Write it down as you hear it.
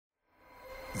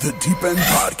The Deep End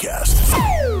Podcast.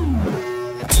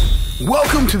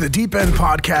 Welcome to the Deep End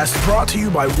Podcast, brought to you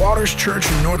by Waters Church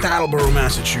in North Attleboro,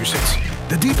 Massachusetts.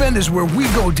 The Deep End is where we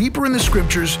go deeper in the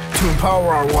scriptures to empower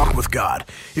our walk with God.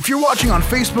 If you're watching on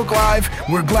Facebook Live,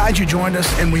 we're glad you joined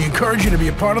us, and we encourage you to be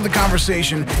a part of the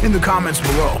conversation in the comments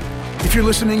below. If you're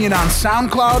listening in on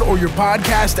SoundCloud or your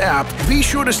podcast app, be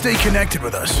sure to stay connected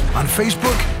with us on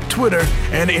Facebook, Twitter,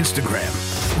 and Instagram.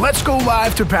 Let's go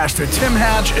live to Pastor Tim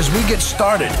Hatch as we get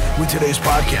started with today's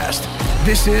podcast.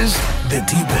 This is The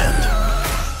Deep End.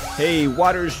 Hey,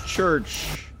 Waters Church,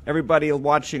 everybody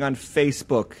watching on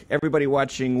Facebook, everybody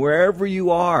watching wherever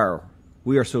you are.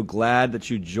 We are so glad that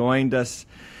you joined us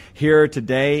here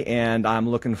today, and I'm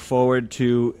looking forward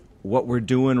to what we're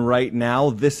doing right now.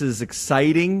 This is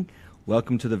exciting.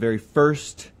 Welcome to the very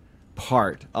first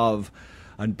part of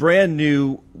a brand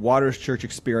new Waters Church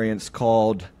experience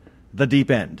called The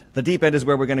Deep End. The Deep End is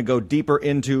where we're going to go deeper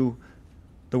into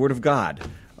the Word of God.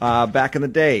 Back in the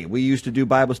day, we used to do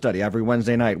Bible study every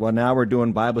Wednesday night. Well, now we're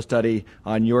doing Bible study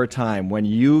on your time when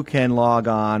you can log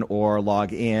on or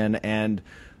log in and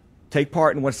take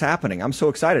part in what's happening. I'm so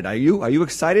excited. Are you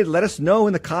excited? Let us know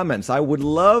in the comments. I would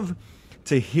love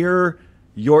to hear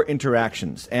your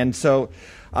interactions. And so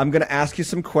I'm going to ask you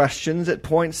some questions at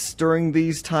points during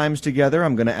these times together.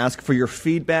 I'm going to ask for your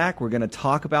feedback. We're going to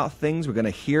talk about things. We're going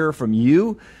to hear from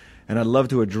you. And I'd love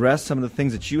to address some of the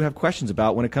things that you have questions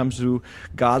about when it comes to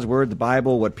God's Word, the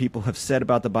Bible, what people have said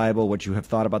about the Bible, what you have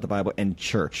thought about the Bible, and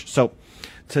church. So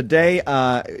today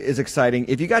is exciting.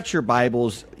 If you got your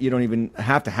Bibles, you don't even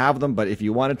have to have them, but if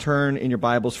you want to turn in your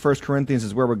Bibles, 1 Corinthians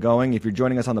is where we're going. If you're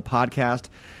joining us on the podcast,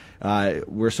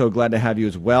 we're so glad to have you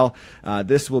as well.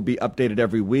 This will be updated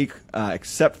every week,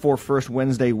 except for first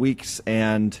Wednesday weeks,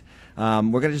 and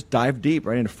we're going to just dive deep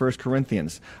right into 1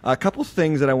 Corinthians. A couple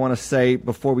things that I want to say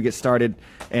before we get started,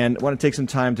 and I want to take some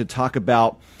time to talk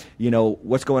about,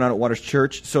 what's going on at Waters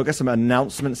Church. So I got some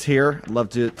announcements here. I'd love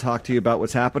to talk to you about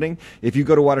what's happening. If you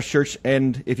go to Waters Church,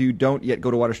 and if you don't yet go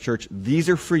to Waters Church, these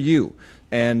are for you,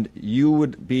 and you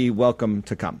would be welcome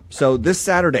to come. So this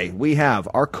Saturday, we have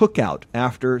our cookout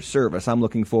after service. I'm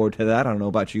looking forward to that. I don't know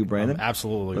about you, Brandon. I'm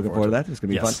absolutely looking forward to that. It's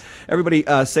going to be yes. fun. Everybody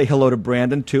say hello to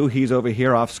Brandon, too. He's over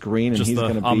here off screen. And Just he's the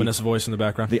going to be ominous voice in the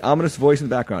background. The ominous voice in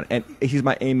the background. And he's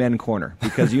my amen corner,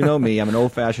 because you know me. I'm an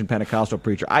old-fashioned Pentecostal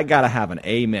preacher. I got to have an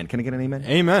amen. Can I get an amen?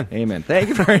 Amen. Amen. Thank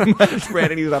you very much,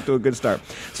 Brandon. He's off to a good start.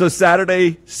 So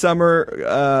Saturday,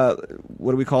 summer,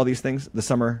 what do we call these things? The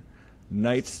summer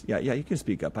nights. Yeah, you can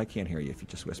speak up. I can't hear you if you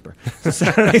just whisper. So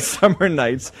Saturday, summer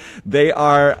nights, they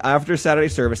are after Saturday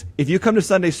service. If you come to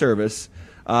Sunday service,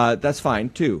 that's fine,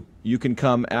 too. You can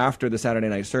come after the Saturday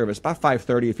night service, about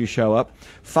 5:30 if you show up.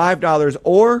 $5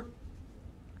 or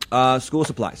school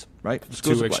supplies, right?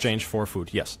 School supplies. Exchange for food,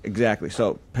 yes. Exactly.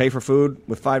 So pay for food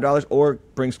with $5 or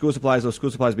bring school supplies. Those school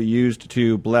supplies be used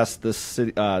to bless the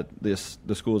city, the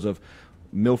schools of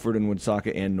Milford and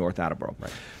Woonsocket and North Attleboro.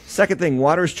 Right. Second thing,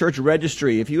 Waters Church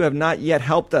Registry. If you have not yet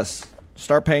helped us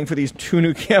start paying for these 2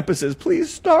 new campuses,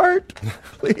 please start.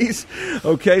 Please.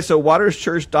 Okay, so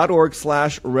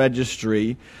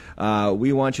waterschurch.org/registry.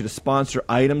 We want you to sponsor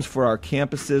items for our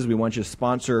campuses. We want you to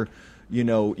sponsor,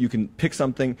 you can pick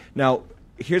something. Now,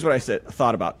 here's what I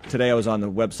thought about. Today I was on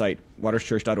the website,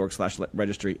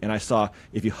 waterschurch.org/registry, and I saw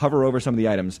if you hover over some of the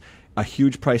items, a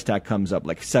huge price tag comes up,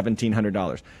 like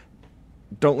 $1,700.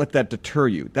 Don't let that deter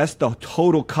you. That's the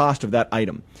total cost of that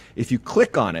item. If you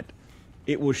click on it,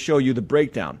 it will show you the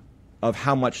breakdown of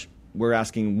how much we're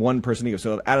asking one person to give.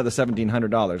 So out of the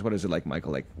 $1,700, what is it like,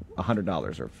 Michael? Like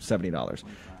 $100 or $70?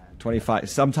 $25.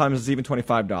 Sometimes it's even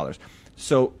 $25.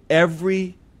 So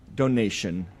every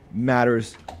donation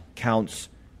matters, counts,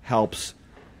 helps.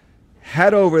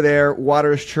 Head over there,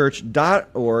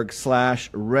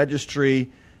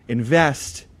 waterschurch.org/registry.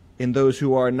 Invest in those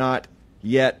who are not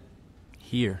yet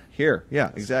Here,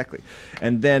 yeah, exactly.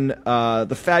 And then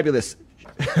the fabulous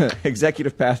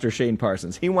executive pastor Shane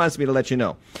Parsons, he wants me to let you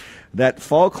know that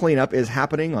fall cleanup is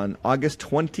happening on August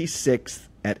 26th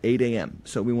at 8 a.m.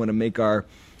 So we want to make our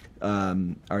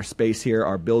space here,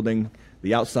 our building,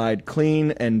 the outside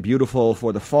clean and beautiful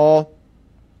for the fall.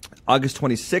 August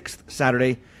 26th,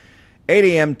 Saturday, 8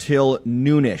 a.m. till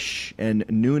noonish. And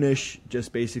noonish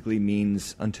just basically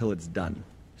means until it's done.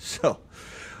 So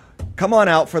come on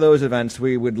out for those events.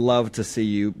 We would love to see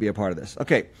you be a part of this.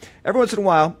 Okay, every once in a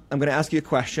while, I'm going to ask you a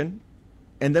question,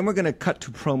 and then we're going to cut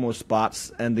to promo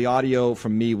spots, and the audio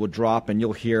from me will drop, and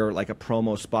you'll hear like a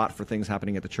promo spot for things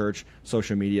happening at the church,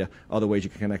 social media, other ways you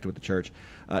can connect with the church.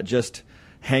 Just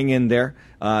hang in there.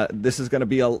 This is going to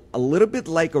be a little bit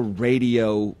like a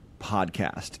radio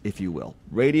podcast, if you will.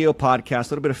 Radio podcast, a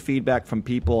little bit of feedback from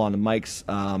people on the mics.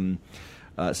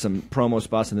 some promo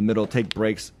spots in the middle, take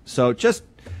breaks. So just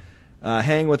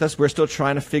hang with us. We're still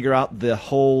trying to figure out the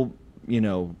whole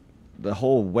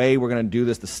way we're going to do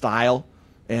this, the style,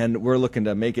 and we're looking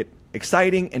to make it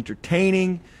exciting,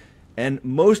 entertaining, and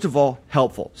most of all,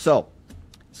 helpful. So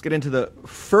let's get into the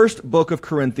first book of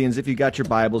Corinthians. If you got your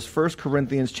Bibles, 1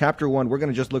 Corinthians chapter 1. We're going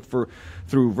to just look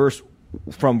through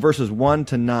from verses 1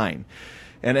 to 9.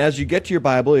 And as you get to your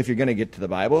Bible, if you're going to get to the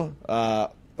Bible,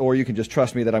 or you can just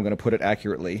trust me that I'm going to put it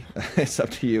accurately. It's up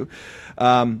to you.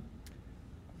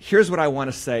 Here's what I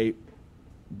want to say,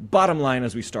 bottom line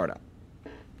as we start out.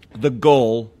 The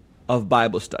goal of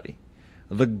Bible study.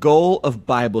 The goal of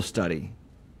Bible study.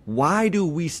 Why do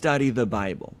we study the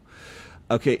Bible?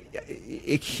 Okay,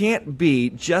 it can't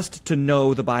be just to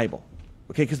know the Bible.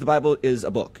 Okay, because the Bible is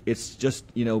a book. It's just,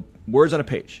 words on a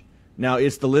page. Now,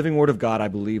 it's the living Word of God, I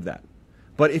believe that.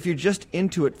 But if you're just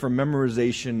into it for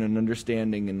memorization and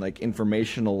understanding and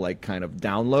informational kind of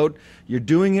download, you're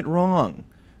doing it wrong.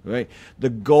 Right? The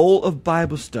goal of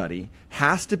Bible study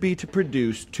has to be to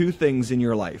produce two things in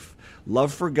your life: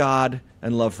 love for God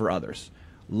and love for others.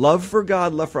 Love for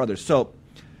God, love for others. So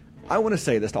I want to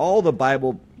say this to all the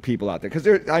Bible people out there,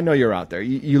 because I know you're out there.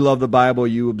 You love the Bible,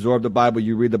 you absorb the Bible,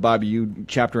 you read the Bible, you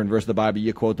chapter and verse the Bible,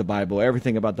 you quote the Bible,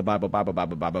 everything about the Bible,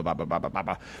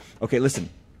 Bible. Okay, listen.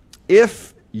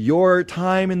 If your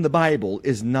time in the Bible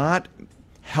is not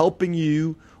helping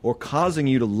you or causing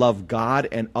you to love God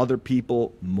and other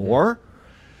people more,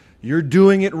 you're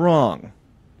doing it wrong.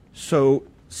 So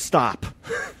stop.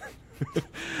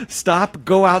 Stop,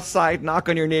 go outside, knock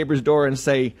on your neighbor's door and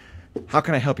say, how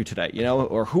can I help you today?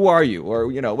 Or who are you? Or,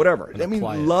 whatever.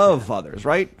 Love others,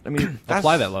 right?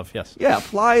 Apply that love, yes. Yeah,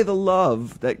 apply the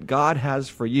love that God has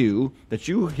for you, that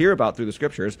you hear about through the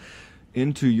Scriptures,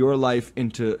 into your life,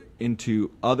 into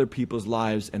other people's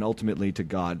lives, and ultimately to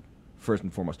God first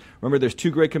and foremost. Remember, there's two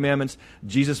great commandments.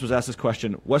 Jesus was asked this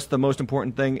question: what's the most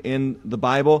important thing in the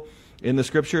Bible, in the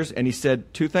Scriptures? And he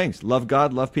said two things: love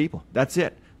God, love people. That's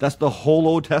it. That's the whole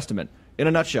Old Testament in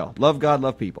a nutshell. Love God,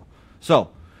 love people.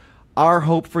 So our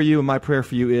hope for you and my prayer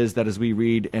for you is that as we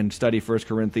read and study 1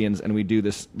 Corinthians and we do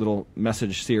this little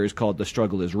message series called The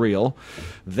Struggle is Real,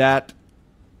 that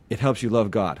it helps you love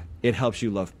God. It helps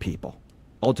you love people.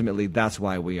 Ultimately, that's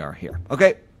why we are here.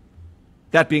 Okay?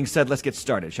 That being said, let's get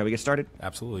started. Shall we get started?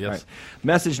 Absolutely, yes. All right.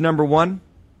 Message number 1.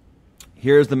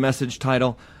 Here's the message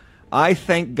title: I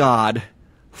thank God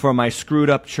for my screwed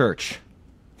up church.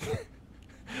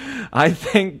 I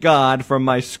thank God for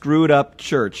my screwed up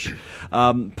church.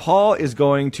 Paul is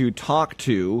going to talk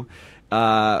to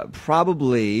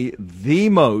probably the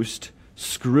most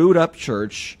screwed up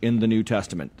church in the New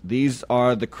Testament. These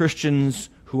are the Christians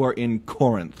who are in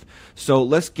Corinth. So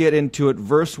let's get into it.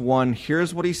 Verse 1,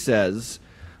 here's what he says: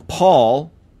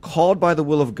 Paul, called by the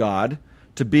will of God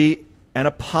to be an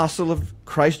apostle of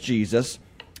Christ Jesus,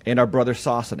 and our brother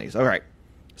Sosthenes. All right,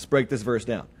 let's break this verse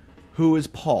down. Who is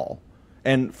Paul?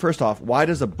 And first off, why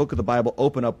does a book of the Bible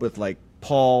open up with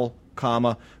Paul,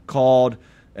 comma, called,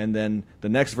 and then the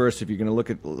next verse, if you're going to look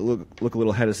a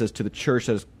little ahead, it says to the church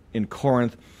that is in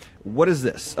Corinth. What is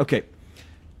this? Okay,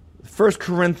 1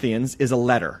 Corinthians is a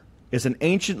letter. It's an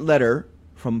ancient letter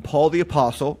from Paul the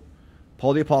Apostle.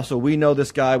 Paul the Apostle, we know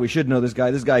this guy, we should know this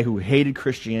guy who hated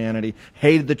Christianity,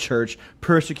 hated the church,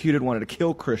 persecuted, wanted to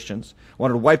kill Christians,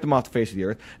 wanted to wipe them off the face of the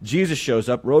earth. Jesus shows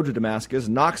up, road to Damascus,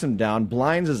 knocks him down,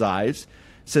 blinds his eyes,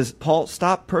 says, Paul,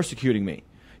 stop persecuting me.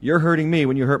 You're hurting me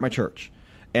when you hurt my church.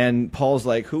 And Paul's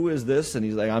like, who is this? And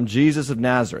he's like, I'm Jesus of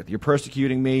Nazareth. You're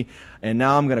persecuting me, and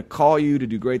now I'm going to call you to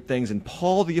do great things. And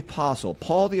Paul the Apostle,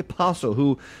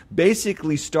 who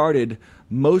basically started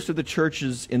most of the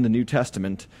churches in the New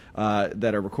Testament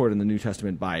that are recorded in the New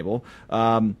Testament Bible,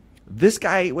 this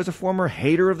guy was a former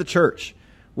hater of the church,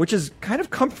 which is kind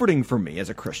of comforting for me as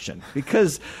a Christian,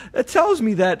 because it tells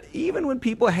me that even when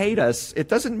people hate us, it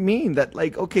doesn't mean that,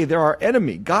 okay, they're our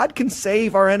enemy. God can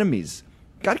save our enemies.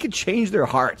 God can change their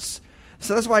hearts.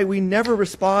 So that's why we never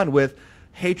respond with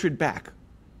hatred back.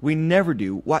 We never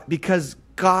do. Why? Because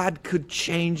God could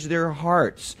change their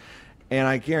hearts. And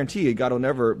I guarantee you, God will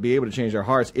never be able to change their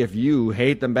hearts if you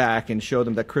hate them back and show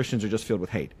them that Christians are just filled with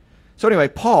hate. So anyway,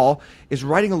 Paul is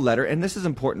writing a letter, and this is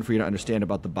important for you to understand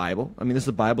about the Bible. This is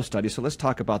a Bible study, so let's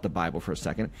talk about the Bible for a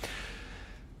second.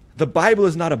 The Bible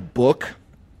is not a book.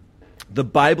 The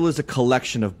Bible is a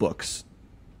collection of books.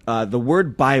 The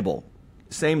word Bible,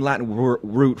 same Latin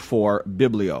root for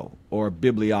biblio, or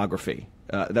bibliography,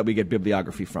 that we get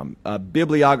bibliography from.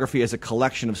 Bibliography is a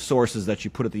collection of sources that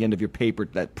you put at the end of your paper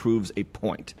that proves a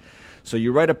point. So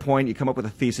you write a point, you come up with a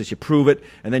thesis, you prove it,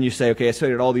 and then you say, okay, I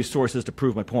cited all these sources to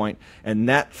prove my point, and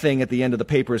that thing at the end of the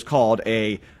paper is called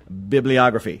a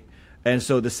bibliography. And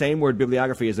so the same word,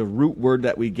 bibliography, is a root word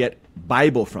that we get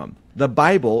Bible from. The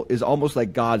Bible is almost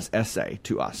like God's essay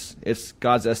to us. It's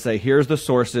God's essay. Here's the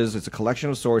sources. It's a collection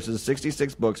of sources,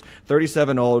 66 books, 39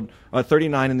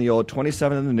 in the Old,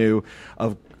 27 in the New,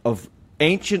 of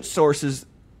ancient sources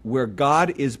where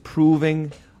God is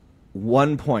proving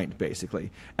one point,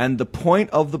 basically. And the point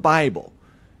of the Bible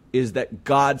is that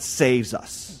God saves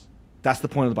us. That's the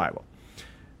point of the Bible.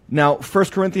 Now, 1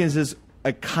 Corinthians is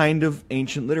a kind of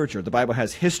ancient literature. The Bible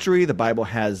has history. The Bible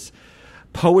has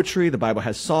poetry. The Bible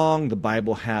has song. The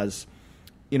Bible has,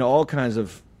 all kinds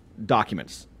of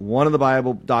documents. One of the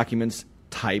Bible documents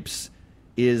types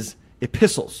is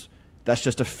epistles. That's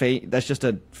just a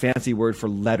fancy word for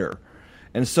letter.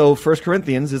 And so 1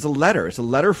 Corinthians is a letter. It's a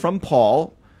letter from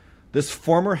Paul, this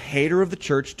former hater of the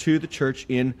church, to the church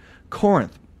in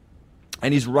Corinth.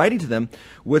 And he's writing to them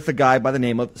with a guy by the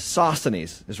name of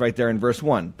Sosthenes. It's right there in verse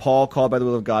 1. Paul, called by the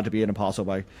will of God to be an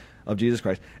apostle of Jesus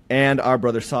Christ, and our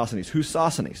brother Sosthenes. Who's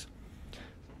Sosthenes?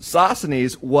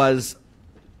 Sosthenes was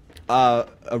a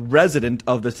resident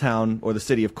of the town or the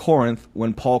city of Corinth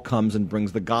when Paul comes and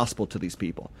brings the gospel to these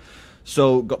people.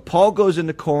 So Paul goes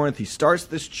into Corinth. He starts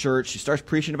this church. He starts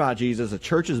preaching about Jesus. A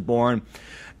church is born.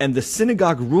 And the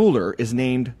synagogue ruler is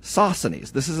named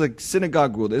Sosthenes. This is a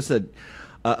synagogue ruler. This is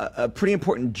a pretty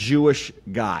important Jewish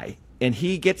guy. And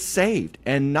he gets saved.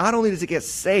 And not only does he get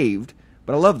saved,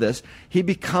 but I love this, he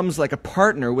becomes like a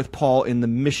partner with Paul in the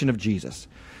mission of Jesus,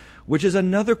 which is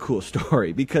another cool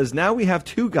story, because now we have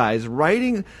two guys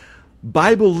writing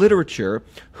Bible literature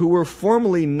who were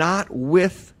formerly not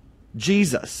with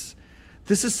Jesus.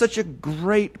 This is such a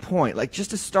great point, like just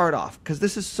to start off, because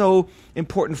this is so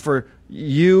important for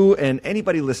you and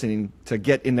anybody listening to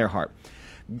get in their heart.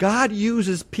 God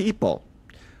uses people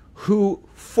who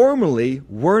formerly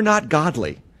were not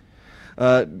godly.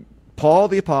 Paul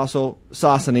the apostle,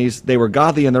 Sosthenes, they were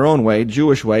godly in their own way,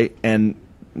 Jewish way, and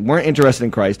weren't interested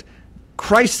in Christ.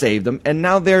 Christ saved them, and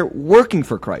now they're working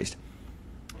for Christ.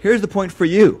 Here's the point for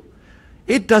you.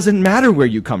 It doesn't matter where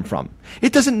you come from.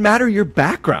 It doesn't matter your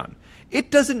background. It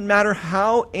doesn't matter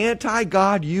how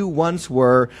anti-God you once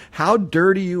were, how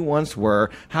dirty you once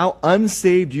were, how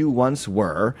unsaved you once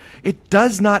were. It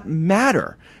does not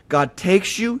matter. God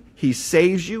takes you, He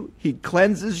saves you, He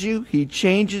cleanses you, He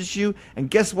changes you, and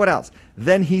guess what else?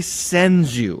 Then He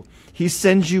sends you. He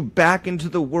sends you back into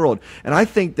the world. And I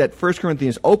think that 1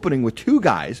 Corinthians opening with two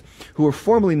guys who were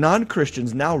formerly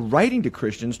non-Christians, now writing to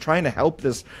Christians, trying to help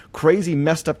this crazy,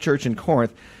 messed up church in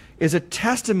Corinth, is a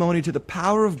testimony to the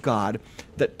power of God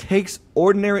that takes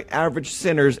ordinary, average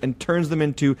sinners and turns them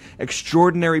into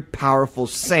extraordinary, powerful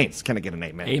saints. Can I get an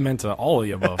amen? Amen to all of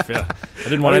the above, yeah. I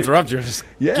didn't want to interrupt you. Just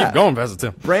keep going, Pastor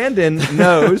Tim. Brandon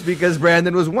knows because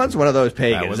Brandon was once one of those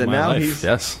pagans. That was and my now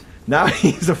life. Now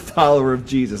he's a follower of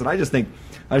Jesus. And I just think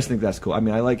that's cool. I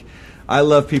mean, I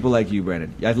love people like you,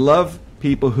 Brandon. I love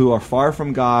people who are far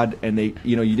from God, and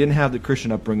you didn't have the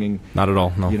Christian upbringing. Not at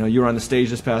all, no. You were on the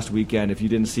stage this past weekend. If you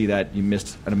didn't see that, you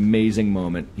missed an amazing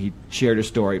moment. He shared his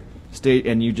story,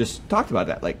 and you just talked about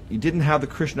that. Like, you didn't have the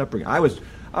Christian upbringing. I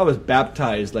was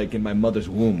baptized like in my mother's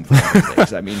womb for all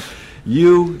things. I mean,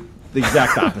 you the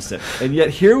exact opposite. And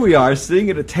yet here we are sitting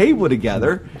at a table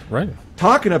together, right,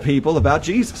 talking to people about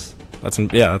Jesus. That's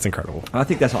incredible. I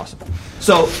think that's awesome.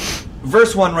 So,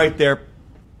 verse 1 right there,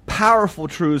 powerful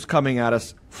truths coming at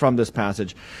us from this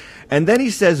passage. And then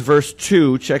he says, verse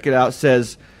 2, check it out,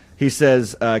 he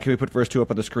says, can we put verse 2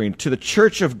 up on the screen? To the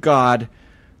church of God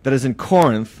that is in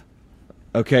Corinth,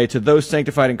 okay, to those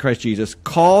sanctified in Christ Jesus,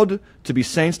 called to be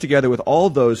saints together with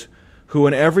all those who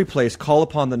in every place call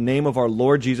upon the name of our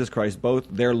Lord Jesus Christ, both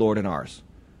their Lord and ours.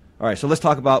 All right, so we've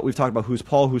talked about who's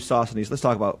Paul, who's Sosthenes. Let's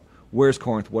talk about where's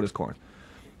Corinth, what is Corinth?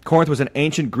 Corinth was an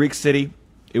ancient Greek city.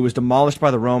 It was demolished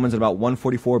by the Romans in about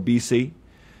 144 BC.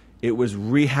 It was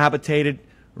rehabilitated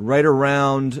right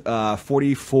around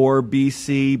 44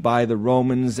 BC by the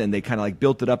Romans, and they kind of like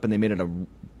built it up, and they made it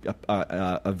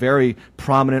a very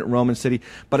prominent Roman city.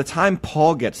 By the time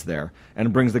Paul gets there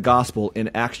and brings the gospel in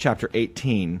Acts chapter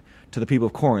 18 to the people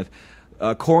of Corinth,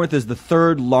 Corinth is the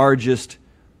third largest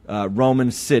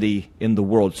Roman city in the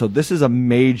world. So this is a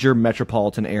major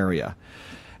metropolitan area.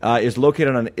 Is located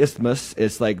on an isthmus.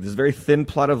 It's like this very thin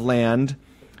plot of land.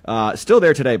 Still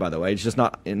there today, by the way. It's just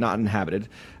not inhabited.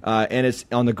 And it's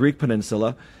on the Greek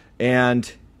peninsula.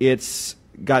 And it's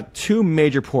got two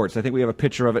major ports. I think we have a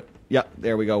picture of it. Yep,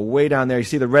 there we go. Way down there. You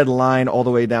see the red line all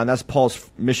the way down. That's Paul's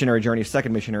missionary journey,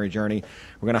 second missionary journey.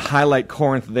 We're going to highlight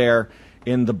Corinth there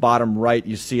in the bottom right.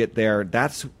 You see it there.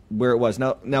 That's where it was.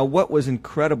 Now what was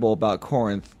incredible about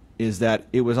Corinth is that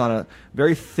it was on a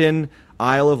very thin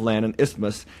isle of land, an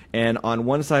isthmus, and on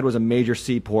one side was a major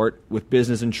seaport with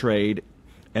business and trade,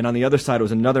 and on the other side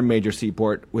was another major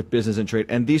seaport with business and trade.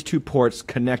 And these two ports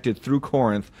connected through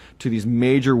Corinth to these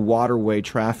major waterway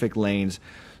traffic lanes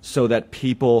so that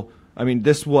people, I mean,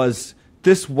 this was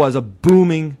a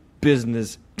booming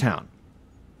business town.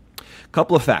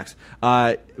 Couple of facts.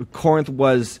 Corinth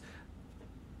was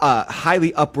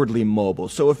highly upwardly mobile.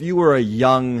 So if you were a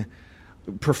young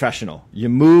professional, you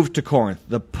moved to Corinth,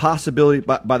 the possibility,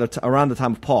 around the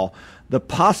time of Paul, the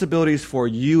possibilities for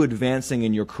you advancing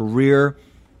in your career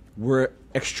were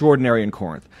extraordinary in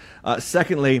Corinth.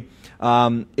 Secondly,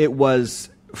 it was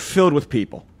filled with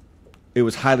people. It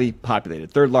was highly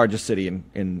populated, third largest city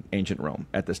in ancient Rome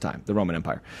at this time, the Roman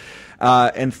Empire.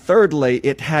 And thirdly,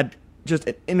 it had just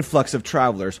an influx of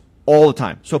travelers all the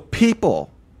time. So people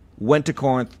went to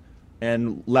Corinth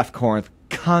and left Corinth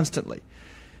constantly.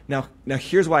 Now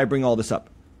here's why I bring all this up.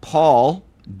 Paul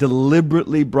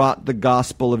deliberately brought the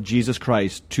gospel of Jesus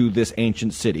Christ to this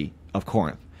ancient city of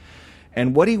Corinth.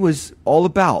 And what he was all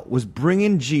about was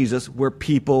bringing Jesus where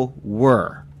people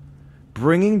were.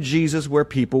 Bringing Jesus where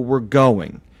people were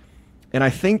going. And I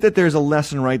think that there's a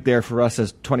lesson right there for us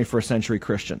as 21st century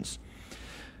Christians.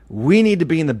 We need to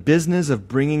be in the business of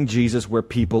bringing Jesus where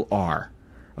people are.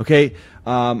 Okay?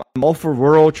 I'm all for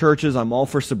rural churches. I'm all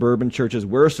for suburban churches.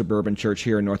 We're a suburban church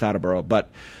here in North Attleboro. But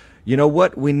you know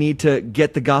what? We need to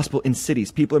get the gospel in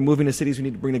cities. People are moving to cities. We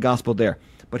need to bring the gospel there.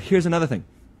 But here's another thing.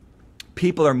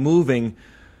 People are moving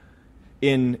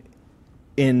in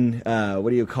what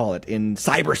do you call it? In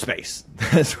cyberspace.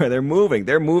 That's where they're moving.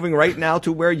 They're moving right now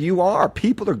to where you are.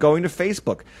 People are going to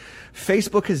Facebook.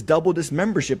 Facebook has doubled its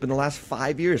membership in the last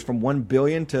 5 years from 1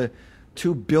 billion to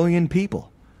 2 billion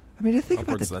people. I mean, think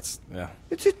about that.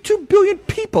 It's 2 billion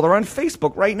people are on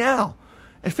Facebook right now.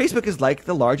 And Facebook is like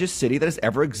the largest city that has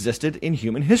ever existed in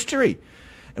human history.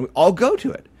 And we all go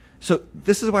to it. So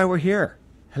this is why we're here.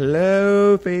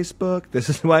 Hello, Facebook. This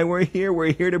is why we're here.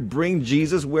 We're here to bring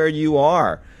Jesus where you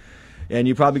are. And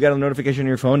you probably got a notification on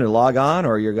your phone to log on,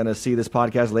 or you're going to see this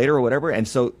podcast later or whatever. And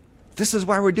so this is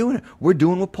why we're doing it. We're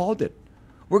doing what Paul did.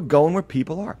 We're going where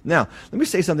people are. Now, let me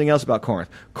say something else about Corinth.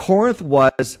 Corinth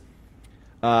was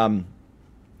a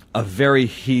very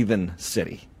heathen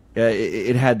city.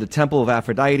 It had the temple of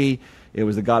Aphrodite. It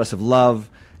was the goddess of love.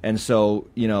 And so,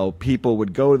 people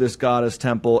would go to this goddess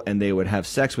temple and they would have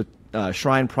sex with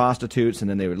shrine prostitutes, and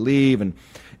then they would leave, and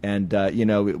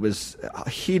it was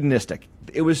hedonistic.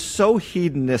 It was so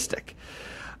hedonistic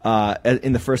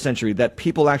in the first century that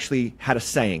people actually had a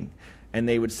saying, and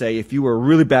they would say, if you were a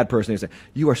really bad person, they would say,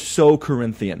 "You are so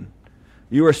Corinthian.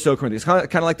 You are so Corinthian." It's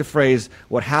kind of like the phrase,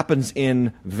 "What happens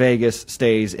in Vegas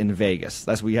stays in Vegas."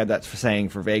 We had that saying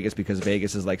for Vegas because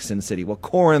Vegas is like Sin City. Well,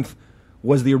 Corinth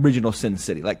was the original Sin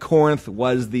City. Like Corinth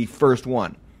was the first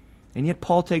one, and yet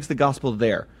Paul takes the gospel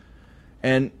there.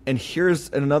 And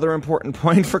here's another important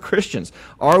point for Christians.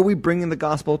 Are we bringing the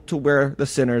gospel to where the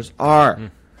sinners are?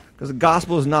 Because the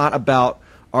gospel is not about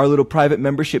our little private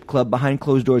membership club behind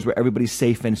closed doors where everybody's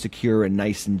safe and secure and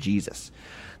nice in Jesus.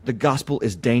 The gospel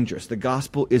is dangerous. The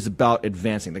gospel is about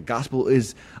advancing. The gospel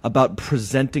is about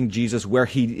presenting Jesus where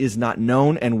he is not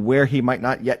known and where he might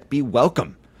not yet be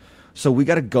welcome. So we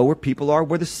got to go where people are,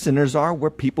 where the sinners are,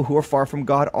 where people who are far from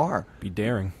God are. Be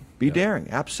daring. Be daring,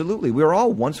 absolutely. We were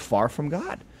all once far from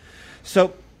God.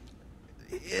 So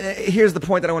here's the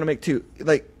point that I want to make too.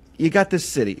 Like, you got this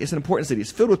city. It's an important city.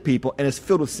 It's filled with people, and it's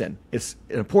filled with sin. It's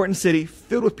an important city,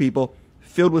 filled with people,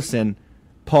 filled with sin.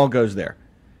 Paul goes there.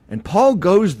 And Paul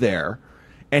goes there,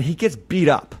 and he gets beat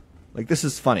up. Like, this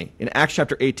is funny. In Acts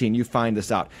chapter 18, you find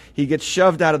this out. He gets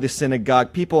shoved out of the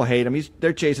synagogue. People hate him.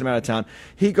 They're chasing him out of town.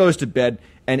 He goes to bed,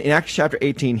 and in Acts chapter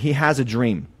 18, he has a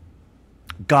dream.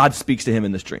 God speaks to him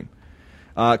in this dream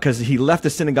because he left the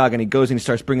synagogue and he goes and he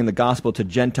starts bringing the gospel to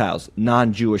Gentiles,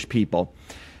 non-Jewish people.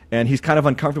 And he's kind of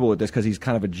uncomfortable with this because he's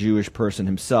kind of a Jewish person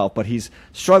himself, but he's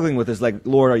struggling with this. Like,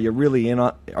 Lord, are you really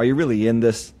in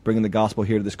this, bringing the gospel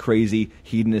here to this crazy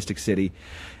hedonistic city?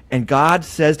 And God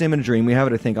says to him in a dream, we have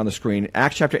it, I think, on the screen,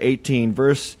 Acts chapter 18,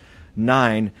 verse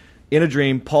 9. In a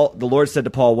dream, the Lord said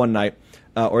to Paul one night,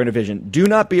 or in a vision, "Do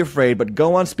not be afraid, but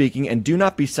go on speaking, and do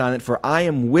not be silent, for I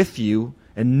am with you,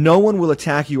 and no one will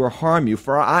attack you or harm you.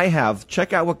 For I have,"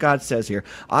 check out what God says here,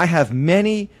 "I have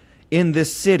many in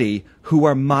this city who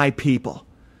are my people."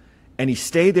 And he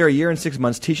stayed there 1 year and 6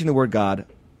 months, teaching the word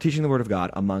of God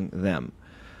among them.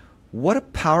 What a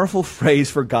powerful phrase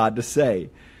for God to say.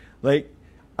 Like,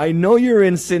 I know you're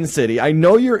in Sin City. I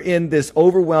know you're in this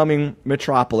overwhelming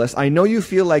metropolis. I know you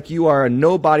feel like you are a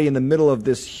nobody in the middle of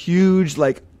this huge,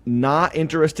 like, not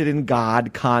interested in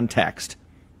God context.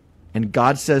 And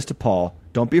God says to Paul,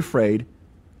 don't be afraid.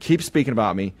 Keep speaking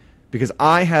about me, because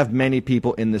I have many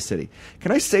people in this city.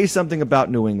 Can I say something about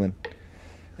New England?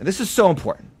 And this is so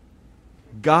important.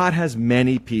 God has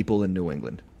many people in New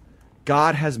England.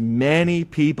 God has many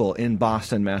people in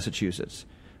Boston, Massachusetts.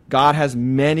 God has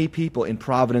many people in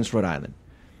Providence, Rhode Island.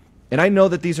 And I know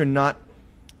that these are not,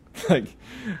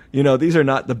 these are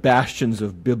not the bastions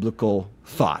of biblical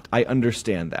thought. I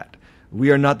understand that.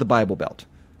 We are not the Bible Belt.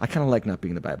 I kind of like not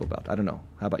being the Bible Belt. I don't know.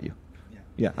 How about you?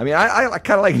 Yeah, I mean, I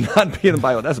kind of like not being the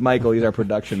Bible. That's Michael. He's our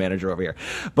production manager over here.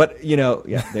 But,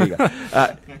 there you go.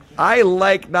 I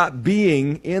like not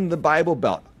being in the Bible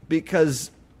Belt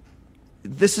because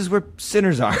this is where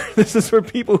sinners are. This is where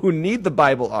people who need the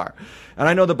Bible are. And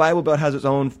I know the Bible Belt has its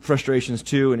own frustrations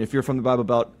too. And if you're from the Bible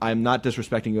Belt, I'm not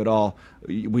disrespecting you at all.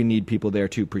 We need people there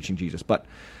too preaching Jesus. But,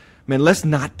 man, let's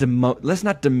not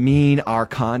demean our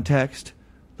context.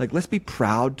 Let's be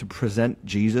proud to present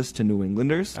Jesus to New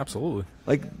Englanders. Absolutely.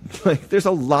 There's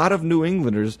a lot of New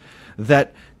Englanders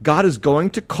that God is going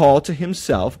to call to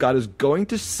himself. God is going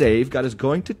to save. God is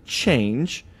going to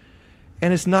change.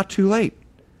 And it's not too late.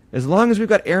 As long as we've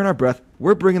got air in our breath,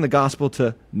 we're bringing the gospel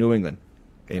to New England.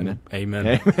 Amen.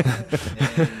 Amen.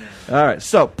 All right.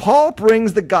 So Paul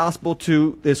brings the gospel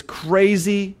to this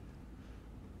crazy,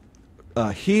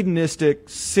 hedonistic,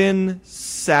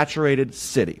 sin-saturated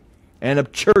city. And a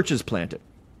church is planted.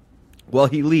 Well,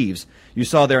 he leaves. You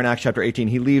saw there in Acts chapter 18,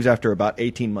 he leaves after about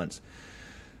 18 months.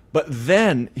 But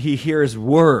then he hears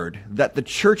word that the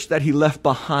church that he left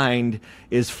behind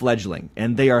is fledgling,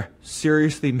 and they are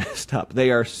seriously messed up.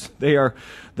 They are full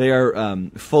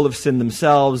of sin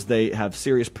themselves. They have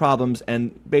serious problems,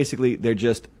 and basically they're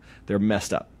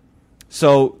messed up.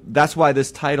 So that's why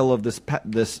this title of this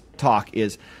talk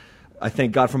is, I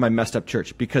thank God for my messed up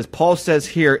church, because Paul says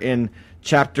here in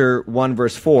chapter 1,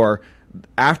 verse 4,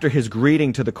 after his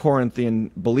greeting to the Corinthian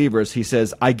believers, he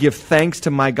says, I give thanks to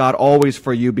my God always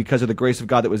for you because of the grace of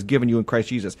God that was given you in Christ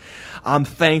Jesus. I'm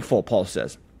thankful, Paul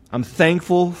says. I'm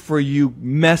thankful for you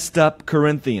messed up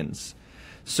Corinthians.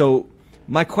 So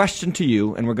my question to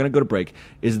you, and we're going to go to break,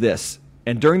 is this.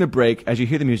 And during the break, as you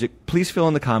hear the music, please fill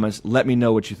in the comments. Let me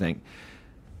know what you think.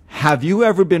 Have you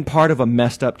ever been part of a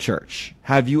messed up church?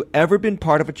 Have you ever been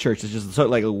part of a church that's just sort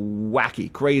of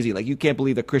wacky, crazy, you can't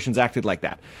believe that Christians acted like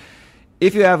that?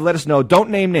 If you have, let us know. Don't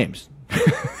name names.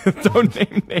 Don't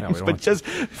name names, but just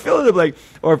fill in the blank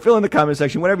or fill in the comment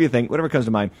section, whatever you think, whatever comes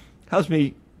to mind. Helps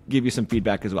me give you some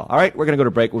feedback as well. All right, we're going to go to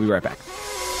break. We'll be right back.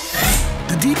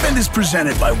 The Deep End is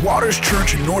presented by Waters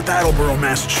Church in North Attleboro,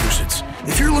 Massachusetts.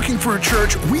 If you're looking for a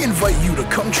church, we invite you to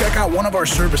come check out one of our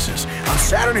services on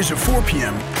Saturdays at 4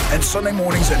 p.m. and Sunday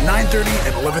mornings at 9:30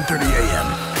 and 11:30 a.m.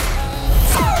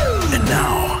 And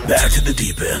now, back to the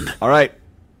Deep End. All right.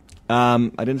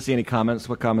 I didn't see any comments.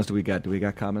 What comments do we got? Do we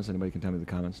got comments? Anybody can tell me the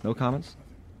comments? No comments?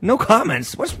 No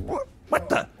comments? What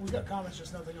the? We got comments,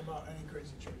 just nothing about any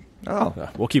crazy church. Oh.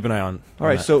 We'll keep an eye on All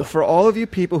right, that. so for all of you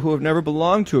people who have never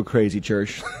belonged to a crazy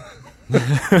church,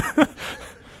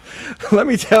 let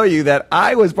me tell you that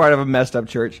I was part of a messed up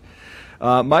church.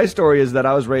 My story is that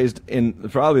I was raised in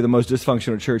probably the most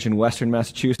dysfunctional church in Western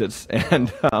Massachusetts,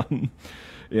 and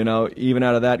even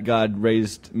out of that, God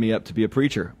raised me up to be a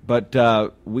preacher. But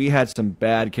we had some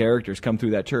bad characters come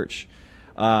through that church.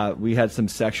 We had some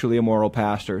sexually immoral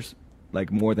pastors,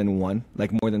 more than one,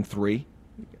 more than three.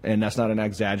 And that's not an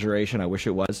exaggeration. I wish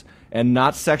it was. And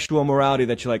not sexual morality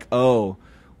that you're oh,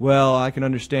 well, I can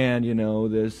understand,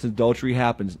 this adultery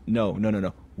happens.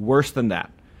 No. Worse than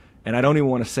that. And I don't even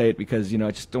want to say it because,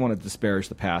 I just don't want to disparage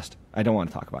the past. I don't want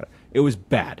to talk about it. It was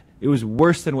bad. It was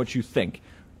worse than what you think.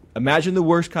 Imagine the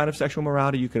worst kind of sexual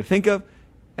morality you could think of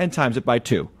and times it by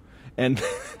 2. And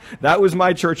that was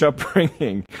my church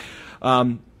upbringing.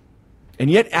 And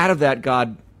yet out of that,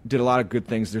 God did a lot of good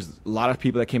things. There's a lot of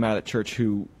people that came out of that church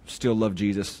who still love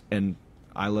Jesus, and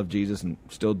I love Jesus and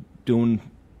still doing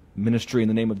ministry in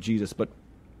the name of Jesus. But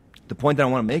the point that I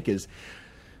want to make is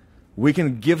we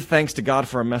can give thanks to God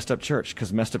for a messed up church,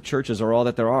 because messed up churches are all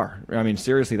that there are. I mean,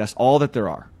 seriously, that's all that there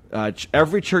are.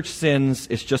 Every church sins.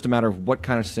 It's just a matter of what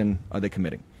kind of sin are they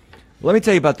committing. Let me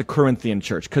tell you about the Corinthian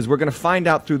church, because we're going to find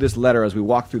out through this letter, as we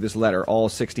walk through this letter, all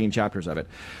 16 chapters of it,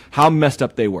 how messed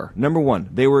up they were. Number one,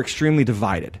 they were extremely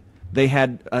divided. They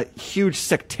had a huge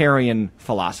sectarian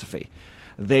philosophy.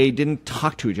 They didn't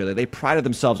talk to each other. They prided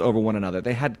themselves over one another.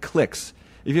 They had cliques.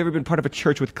 If you've ever been part of a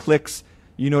church with cliques,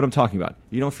 you know what I'm talking about.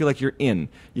 You don't feel like you're in.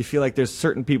 You feel like there's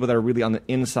certain people that are really on the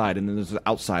inside, and then there's the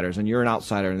outsiders, and you're an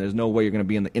outsider, and there's no way you're going to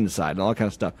be on the inside, and all that kind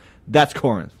of stuff. That's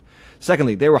Corinth.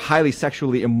 Secondly, they were highly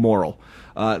sexually immoral.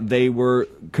 They were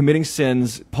committing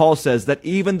sins. Paul says that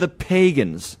even the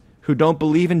pagans who don't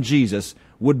believe in Jesus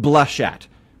would blush at.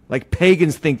 Like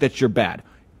pagans think that you're bad.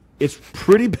 It's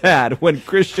pretty bad when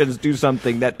Christians do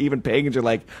something that even pagans are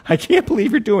like, I can't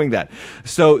believe you're doing that.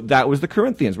 So that was the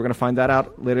Corinthians. We're going to find that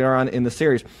out later on in the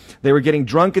series. They were getting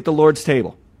drunk at the Lord's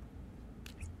table.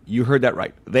 You heard that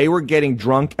right. They were getting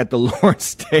drunk at the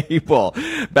Lord's table.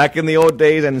 Back in the old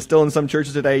days, and still in some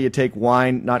churches today, you take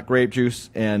wine, not grape juice,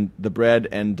 and the bread,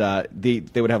 and they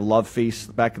would have love feasts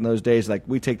back in those days. Like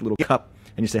we take a little cup,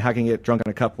 and you say, how can you get drunk on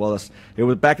a cup? Well, it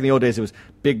was back in the old days, it was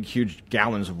big, huge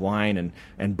gallons of wine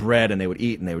and bread, and they would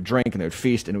eat, and they would drink, and they would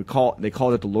feast, and they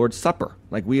called it the Lord's Supper.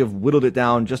 Like we have whittled it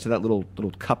down just to that little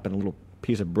cup and a little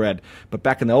piece of bread. But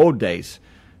back in the old days,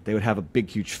 they would have a big,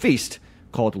 huge feast,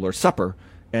 call it the Lord's Supper.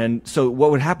 And so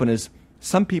what would happen is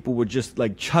some people would just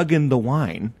like chug in the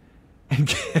wine and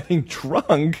getting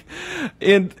drunk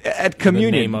at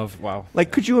communion. In the name of, wow.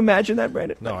 Like, could you imagine that,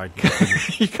 Brandon? No, I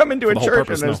You come into a church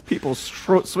and there's people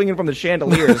swinging from the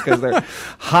chandeliers because they're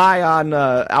high on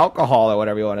alcohol or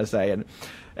whatever you want to say.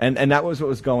 And that was what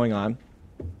was going on.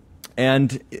 And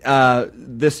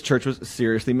this church was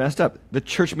seriously messed up. The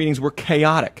church meetings were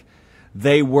chaotic.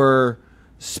 They were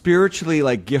spiritually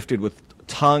like gifted with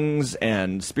tongues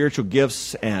and spiritual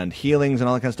gifts and healings and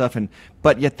all that kind of stuff,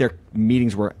 but yet their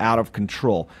meetings were out of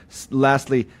control.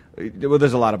 Lastly, well,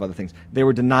 there's a lot of other things. They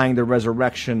were denying the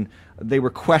resurrection. They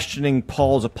were questioning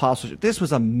Paul's apostleship. This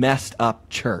was a messed up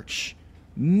church.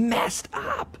 Messed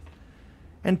up.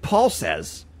 And Paul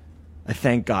says, I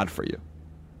thank God for you.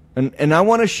 And I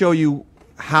want to show you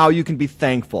how you can be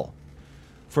thankful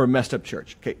for a messed up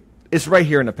church. Okay, it's right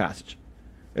here in the passage.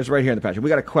 It's right here in the passage. We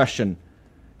got a question.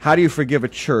 How do you forgive a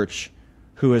church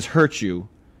who has hurt you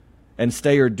and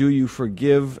stay, or do you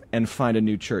forgive and find a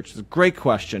new church? It's a great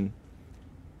question.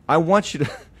 I want you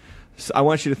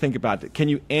to think about it. Can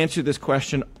you answer this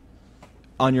question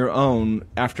on your own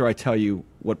after I tell you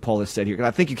what Paul has said here? 'Cause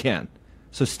I think you can.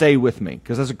 So stay with me,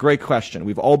 because that's a great question.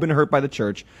 We've all been hurt by the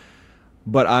church,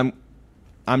 but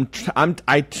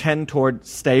I tend toward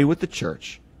stay with the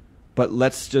church. But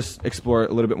let's just explore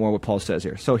a little bit more what Paul says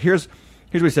here. So here's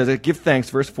what he says. Give thanks,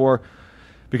 verse 4,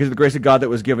 because of the grace of God that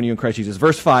was given you in Christ Jesus.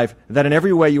 Verse 5, that in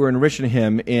every way you were enriched in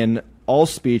him in all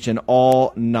speech and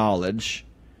all knowledge,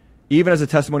 even as the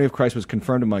testimony of Christ was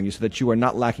confirmed among you, so that you are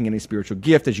not lacking any spiritual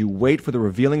gift as you wait for the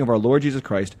revealing of our Lord Jesus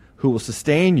Christ, who will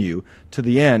sustain you to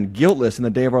the end, guiltless in the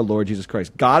day of our Lord Jesus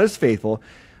Christ. God is faithful,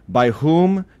 by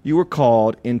whom you were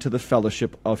called into the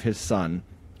fellowship of his Son,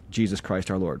 Jesus Christ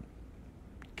our Lord.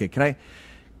 Okay, can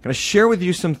I share with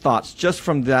you some thoughts just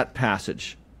from that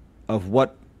passage of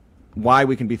why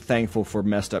we can be thankful for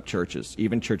messed up churches,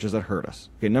 even churches that hurt us?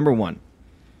 Okay, number one,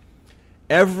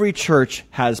 every church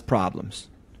has problems,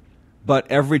 but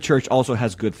every church also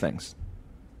has good things.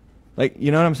 Like,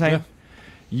 you know what I'm saying?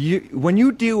 Yeah. When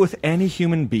you deal with any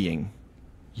human being,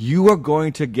 you are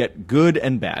going to get good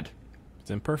and bad. It's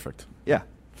imperfect. Yeah.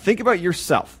 Think about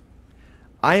yourself.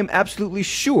 I am absolutely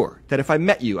sure that if I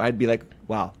met you, I'd be like,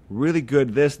 wow, really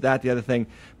good, this, that, the other thing.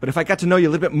 But if I got to know you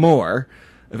a little bit more,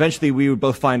 eventually we would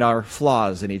both find our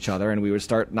flaws in each other, and we would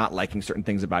start not liking certain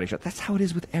things about each other. That's how it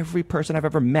is with every person I've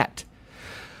ever met.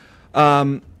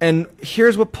 And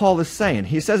here's what Paul is saying.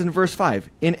 He says in verse 5,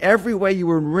 in every way you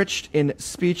were enriched in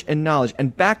speech and knowledge.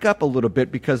 And back up a little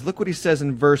bit, because look what he says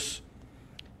in verse,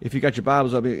 if you got your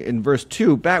Bibles up, in verse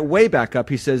 2, way back up,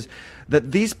 he says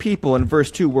that these people in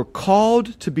verse 2 were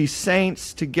called to be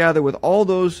saints together with all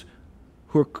those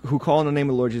who call on the name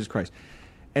of the Lord Jesus Christ.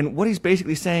 And what he's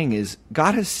basically saying is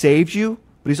God has saved you,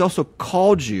 but he's also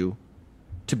called you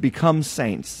to become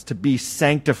saints, to be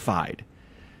sanctified.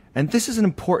 And this is an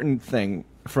important thing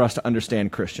for us to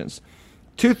understand, Christians.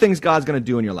 Two things God's going to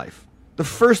do in your life. The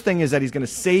first thing is that he's going to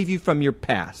save you from your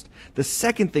past. The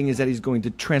second thing is that he's going to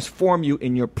transform you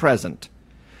in your present.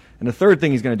 And the third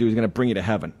thing he's going to do is going to bring you to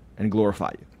heaven and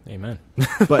glorify you. Amen.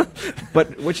 But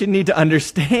what you need to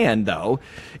understand, though,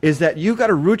 is that you've got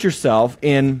to root yourself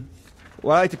in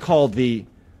what I like to call the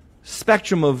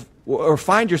spectrum of, or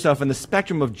find yourself in the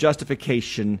spectrum of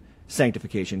justification,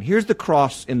 sanctification. Here's the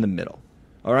cross in the middle.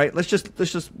 All right, let's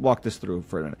just walk this through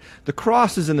for a minute. The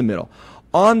cross is in the middle.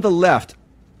 On the left,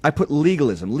 I put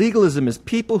legalism. Legalism is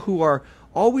people who are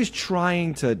always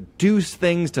trying to do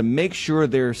things to make sure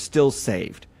they're still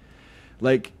saved.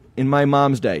 Like in my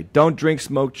mom's day, don't drink,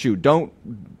 smoke, chew, don't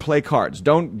play cards,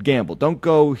 don't gamble, don't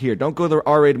go here, don't go to the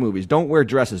R-rated movies, don't wear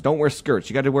dresses, don't wear skirts.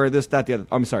 You got to wear this, that, the other.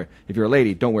 I'm sorry, if you're a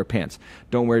lady, don't wear pants,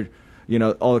 don't wear,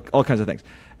 all kinds of things.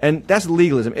 And that's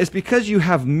legalism. It's because you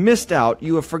have missed out,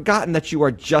 you have forgotten that you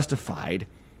are justified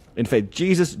in faith.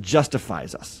 Jesus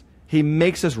justifies us. He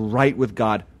makes us right with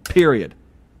God, period,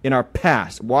 in our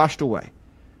past, washed away.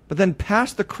 But then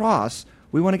past the cross,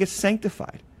 we want to get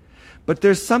sanctified. But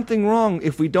there's something wrong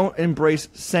if we don't embrace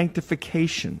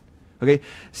sanctification. Okay?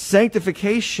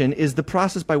 Sanctification is the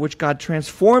process by which God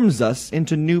transforms us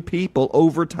into new people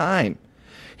over time.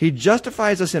 He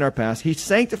justifies us in our past. He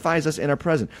sanctifies us in our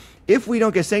present. If we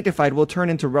don't get sanctified, we'll turn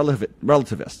into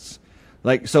relativists.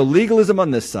 So legalism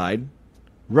on this side,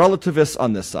 relativists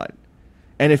on this side.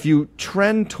 And if you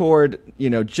trend toward,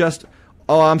 just,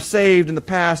 I'm saved in the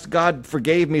past, God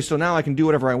forgave me, so now I can do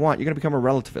whatever I want, you're going to become a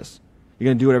relativist. You're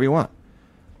going to do whatever you want.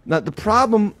 Now, the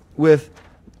problem with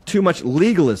too much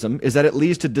legalism is that it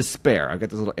leads to despair. I've got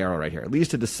this little arrow right here. It leads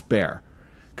to despair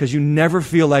because you never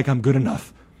feel like I'm good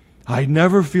enough. I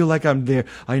never feel like I'm there.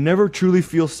 I never truly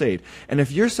feel saved. And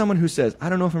if you're someone who says, I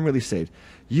don't know if I'm really saved,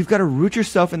 you've got to root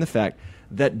yourself in the fact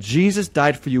that Jesus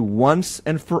died for you once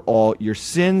and for all. Your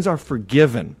sins are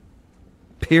forgiven.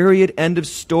 Period. End of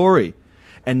story.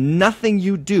 And nothing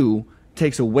you do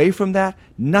takes away from that.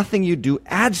 Nothing you do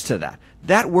adds to that.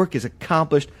 That work is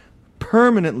accomplished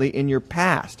permanently in your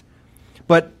past.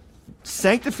 But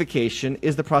sanctification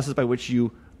is the process by which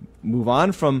you move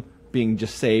on from being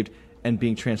just saved and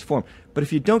being transformed. But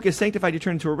if you don't get sanctified, you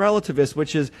turn into a relativist,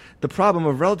 which is the problem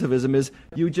of relativism is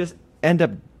you just end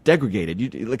up degraded.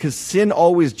 Because sin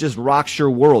always just rocks your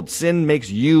world. Sin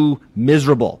makes you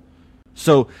miserable.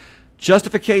 So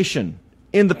justification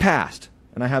in the past.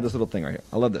 And I have this little thing right here.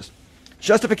 I love this.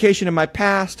 Justification in my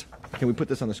past. Can we put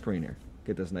this on the screen here?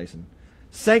 Get this nice and...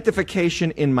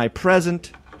 Sanctification in my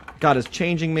present. God is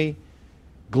changing me.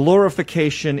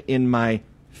 Glorification in my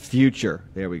future.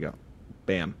 There we go.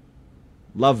 Bam.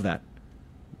 Love that.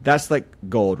 That's like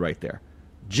gold right there.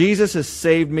 Jesus has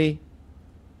saved me.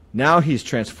 Now he's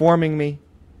transforming me.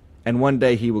 And one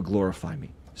day he will glorify me.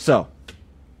 So,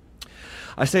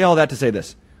 I say all that to say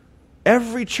this.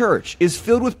 Every church is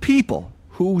filled with people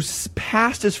whose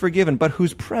past is forgiven, but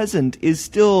whose present is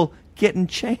still getting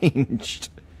changed.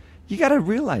 You got to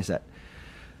realize that.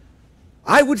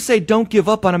 I would say don't give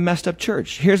up on a messed up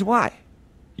church. Here's why.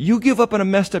 You give up on a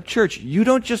messed up church, you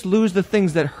don't just lose the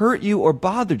things that hurt you or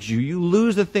bothered you, you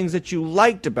lose the things that you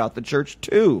liked about the church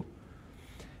too.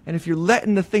 And if you're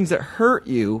letting the things that hurt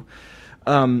you,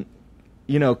 kind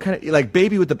of like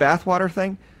baby with the bathwater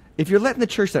thing, if you're letting the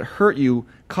church that hurt you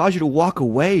cause you to walk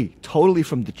away totally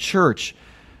from the church,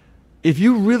 if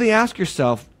you really ask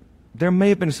yourself, there may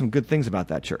have been some good things about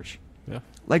that church. Yeah.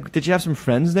 Like, did you have some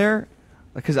friends there?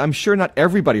 Because I'm sure not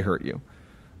everybody hurt you.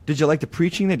 Did you like the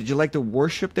preaching there? Did you like the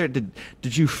worship there? Did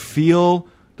you feel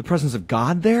the presence of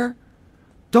God there?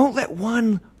 Don't let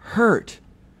one hurt,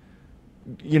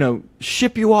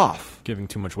 ship you off. Giving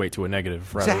too much weight to a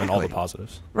negative rather than all the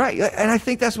positives. Right. And I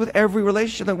think that's with every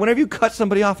relationship. Like whenever you cut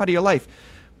somebody off out of your life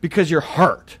because you're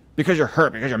hurt, because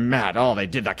you're mad, oh, they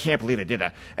did that, I can't believe they did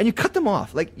that, and you cut them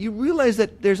off, like you realize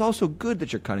that there's also good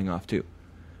that you're cutting off too.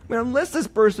 I mean, unless this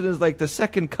person is like the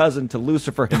second cousin to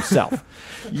Lucifer himself,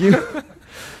 you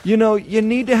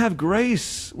need to have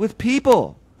grace with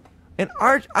people. And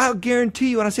I'll guarantee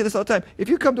you, and I say this all the time, if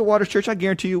you come to Waters Church, I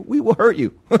guarantee you, we will hurt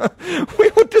you. We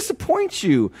will disappoint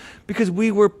you because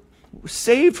we were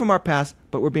saved from our past,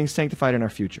 but we're being sanctified in our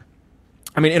future.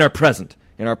 I mean, in our present.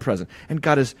 And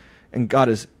God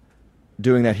is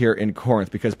doing that here in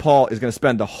Corinth because Paul is going to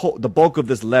spend the bulk of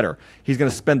this letter. He's going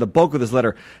to spend the bulk of this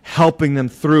letter helping them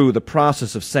through the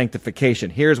process of sanctification.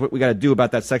 Here's what we got to do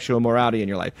about that sexual immorality in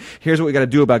your life. Here's what we got to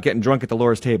do about getting drunk at the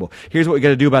Lord's table. Here's what we got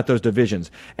to do about those divisions.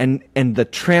 And the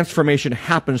transformation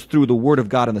happens through the Word of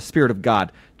God and the Spirit of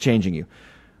God changing you.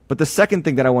 But the second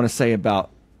thing that I want to say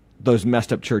about those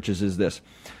messed up churches is this.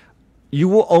 You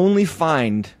will only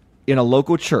find in a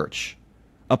local church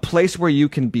a place where you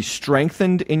can be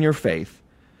strengthened in your faith,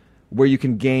 where you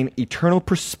can gain eternal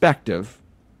perspective,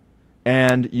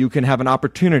 and you can have an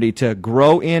opportunity to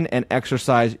grow in and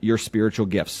exercise your spiritual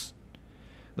gifts.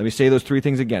 Let me say those three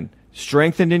things again.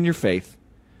 Strengthened in your faith,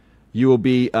 you will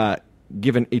be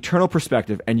given eternal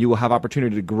perspective, and you will have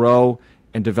opportunity to grow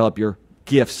and develop your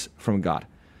gifts from God.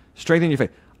 Strengthen your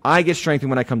faith. I get strengthened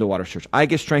when I come to Waters Church. I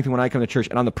get strengthened when I come to church,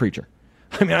 and I'm the preacher.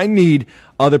 I mean, I need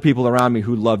other people around me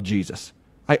who love Jesus.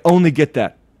 I only get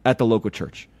that at the local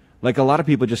church. Like a lot of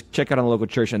people just check out on the local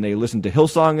church and they listen to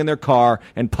Hillsong in their car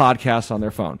and podcasts on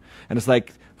their phone. And it's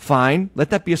like, fine, let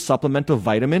that be a supplemental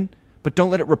vitamin, but don't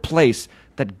let it replace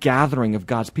that gathering of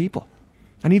God's people.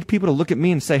 I need people to look at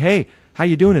me and say, hey, how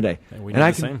you doing today? And we need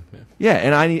the same. Yeah,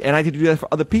 and I need to do that for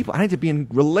other people. I need to be in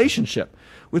relationship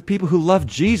with people who love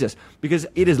Jesus because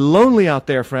it is lonely out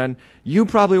there, friend. You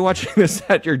probably watching this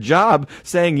at your job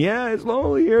saying, yeah, it's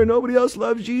lonely here. Nobody else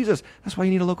loves Jesus. That's why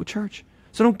you need a local church.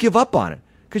 So don't give up on it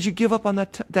because you give up on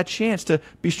that chance to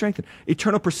be strengthened.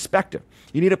 Eternal perspective.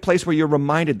 You need a place where you're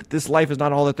reminded that this life is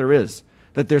not all that there is.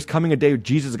 that there's coming a day where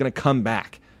Jesus is going to come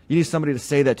back. You need somebody to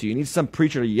say that to you. You need some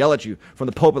preacher to yell at you from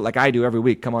the pulpit like I do every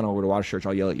week. Come on over to Waters Church,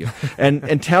 I'll yell at you.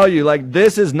 and tell you, like,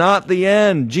 this is not the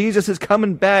end. Jesus is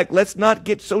coming back. Let's not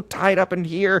get so tied up in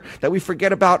here that we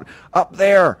forget about up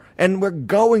there. And we're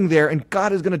going there, and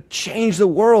God is going to change the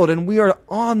world, and we are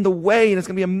on the way, and it's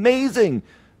going to be amazing.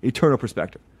 Eternal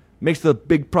perspective. Makes the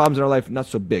big problems in our life not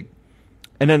so big.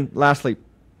 And then lastly,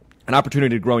 an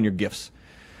opportunity to grow in your gifts.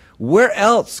 Where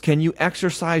else can you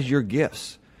exercise your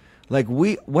gifts? Like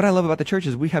what I love about the church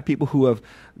is we have people who have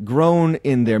grown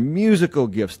in their musical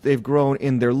gifts. They've grown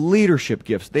in their leadership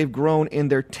gifts. They've grown in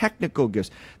their technical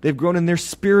gifts. They've grown in their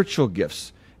spiritual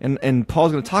gifts. And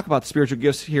Paul's going to talk about spiritual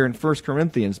gifts here in 1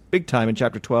 Corinthians, big time in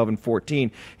chapter 12 and 14.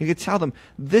 He could tell them,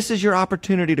 this is your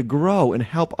opportunity to grow and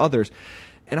help others.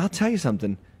 And I'll tell you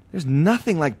something, there's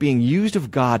nothing like being used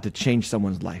of God to change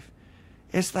someone's life.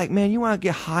 It's like, man, you want to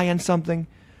get high on something?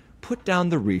 Put down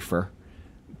the reefer.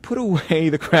 Put away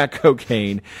the crack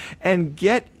cocaine and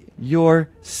get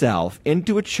yourself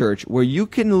into a church where you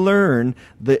can learn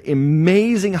the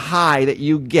amazing high that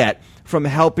you get from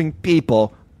helping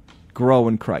people grow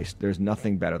in Christ. There's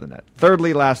nothing better than that.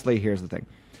 Thirdly, lastly, here's the thing.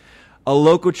 A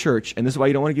local church, and this is why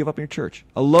you don't want to give up on your church.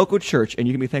 A local church, and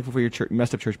you can be thankful for your church,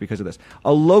 messed up church because of this.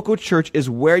 A local church is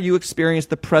where you experience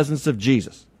the presence of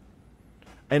Jesus.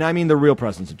 And I mean the real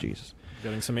presence of Jesus.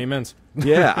 Getting some amens.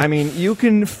 Yeah, I mean, you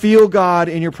can feel God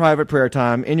in your private prayer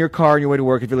time, in your car on your way to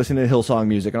work if you're listening to Hillsong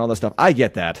music and all that stuff. I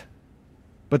get that.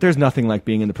 But there's nothing like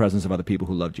being in the presence of other people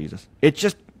who love Jesus. It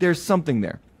just, there's something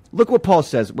there. Look what Paul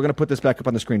says. We're going to put this back up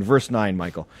on the screen. Verse 9,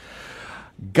 Michael.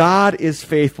 God is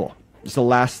faithful. It's the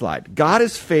last slide. God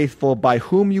is faithful, by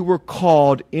whom you were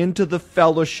called into the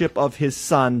fellowship of his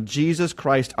Son, Jesus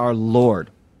Christ our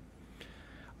Lord.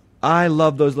 I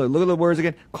love those. Look at the words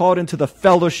again. Called into the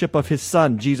fellowship of his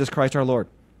Son, Jesus Christ our Lord.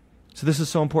 So this is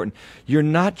so important. You're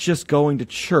not just going to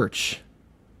church.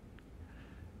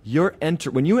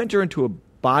 When you enter into a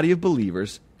body of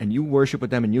believers and you worship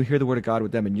with them and you hear the word of God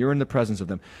with them and you're in the presence of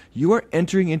them, you are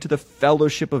entering into the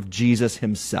fellowship of Jesus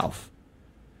himself.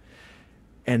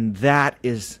 And that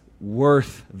is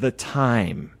worth the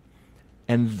time.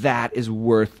 And that is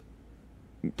worth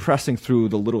pressing through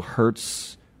the little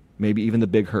hurts, maybe even the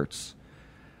big hurts.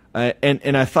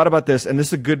 And I thought about this, and this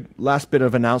is a good last bit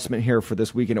of announcement here for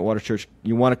this weekend at Waters Church.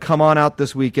 You want to come on out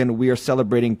this weekend. We are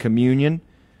celebrating communion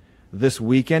this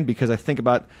weekend, because I think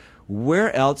about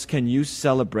where else can you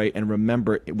celebrate and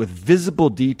remember with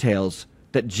visible details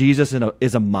that Jesus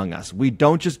is among us. We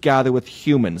don't just gather with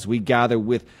humans. We gather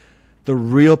with the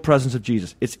real presence of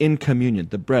Jesus. It's in communion,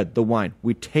 the bread, the wine.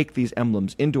 We take these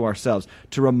emblems into ourselves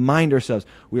to remind ourselves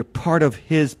we're part of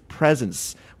his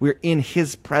presence. We're in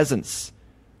his presence.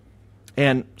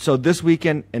 And so this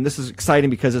weekend, and this is exciting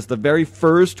because it's the very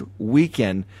first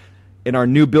weekend in our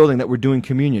new building that we're doing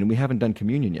communion. We haven't done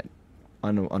communion yet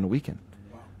on a weekend.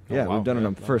 Wow. Yeah, we've done it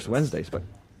on first Wednesdays, but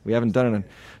we haven't done it on.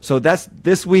 So that's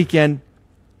this weekend.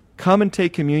 Come and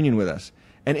take communion with us.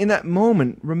 And in that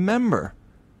moment, remember,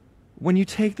 when you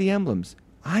take the emblems,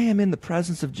 I am in the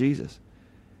presence of Jesus.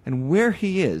 And where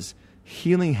he is,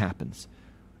 healing happens.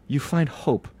 You find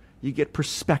hope. You get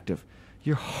perspective.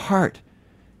 Your heart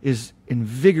is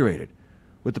invigorated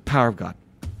with the power of God.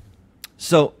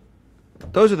 So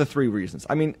those are the three reasons.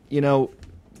 I mean,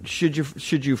 should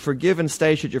you forgive and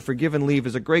stay? Should you forgive and leave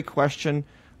is a great question.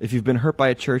 If you've been hurt by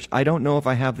a church, I don't know if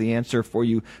I have the answer for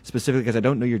you specifically because I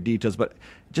don't know your details, but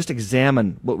just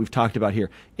examine what we've talked about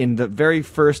here. In the very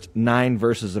first 9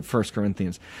 verses of 1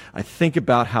 Corinthians, I think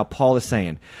about how Paul is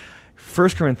saying,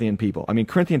 Corinthian people,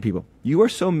 you are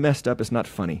so messed up it's not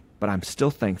funny, but I'm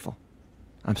still thankful.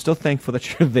 I'm still thankful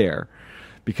that you're there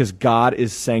because God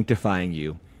is sanctifying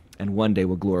you and one day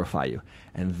will glorify you.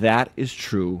 And that is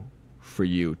true for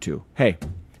you too. Hey,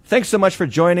 thanks so much for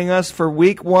joining us for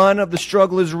week 1 of The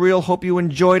Struggle is Real. Hope you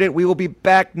enjoyed it. We will be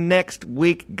back next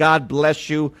week. God bless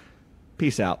you.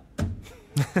 Peace out.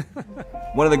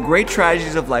 One of the great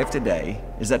tragedies of life today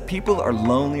is that people are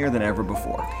lonelier than ever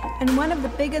before. And one of the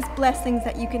biggest blessings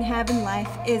that you can have in life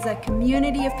is a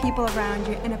community of people around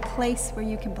you and a place where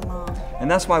you can belong. And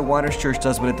that's why Waters Church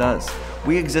does what it does.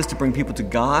 We exist to bring people to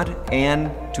God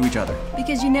and to each other.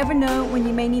 Because you never know when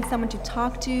you may need someone to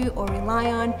talk to or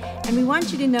rely on, and we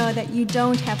want you to know that you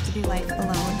don't have to do life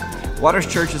alone. Waters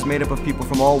Church is made up of people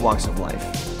from all walks of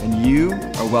life, and you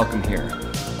are welcome here.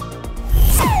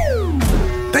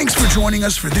 Thanks for joining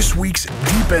us for this week's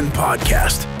Deep End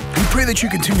Podcast. We pray that you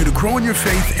continue to grow in your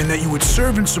faith and that you would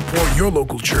serve and support your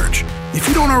local church. If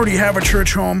you don't already have a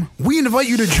church home, we invite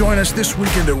you to join us this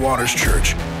weekend at Waters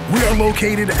Church. We are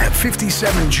located at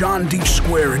 57 John Deach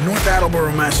Square in North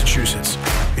Attleboro, Massachusetts.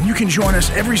 And you can join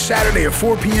us every Saturday at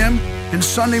 4 p.m. and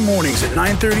Sunday mornings at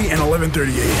 9:30 and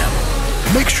 11:30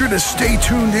 a.m. Make sure to stay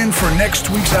tuned in for next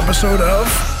week's episode of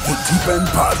the Deep End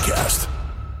Podcast.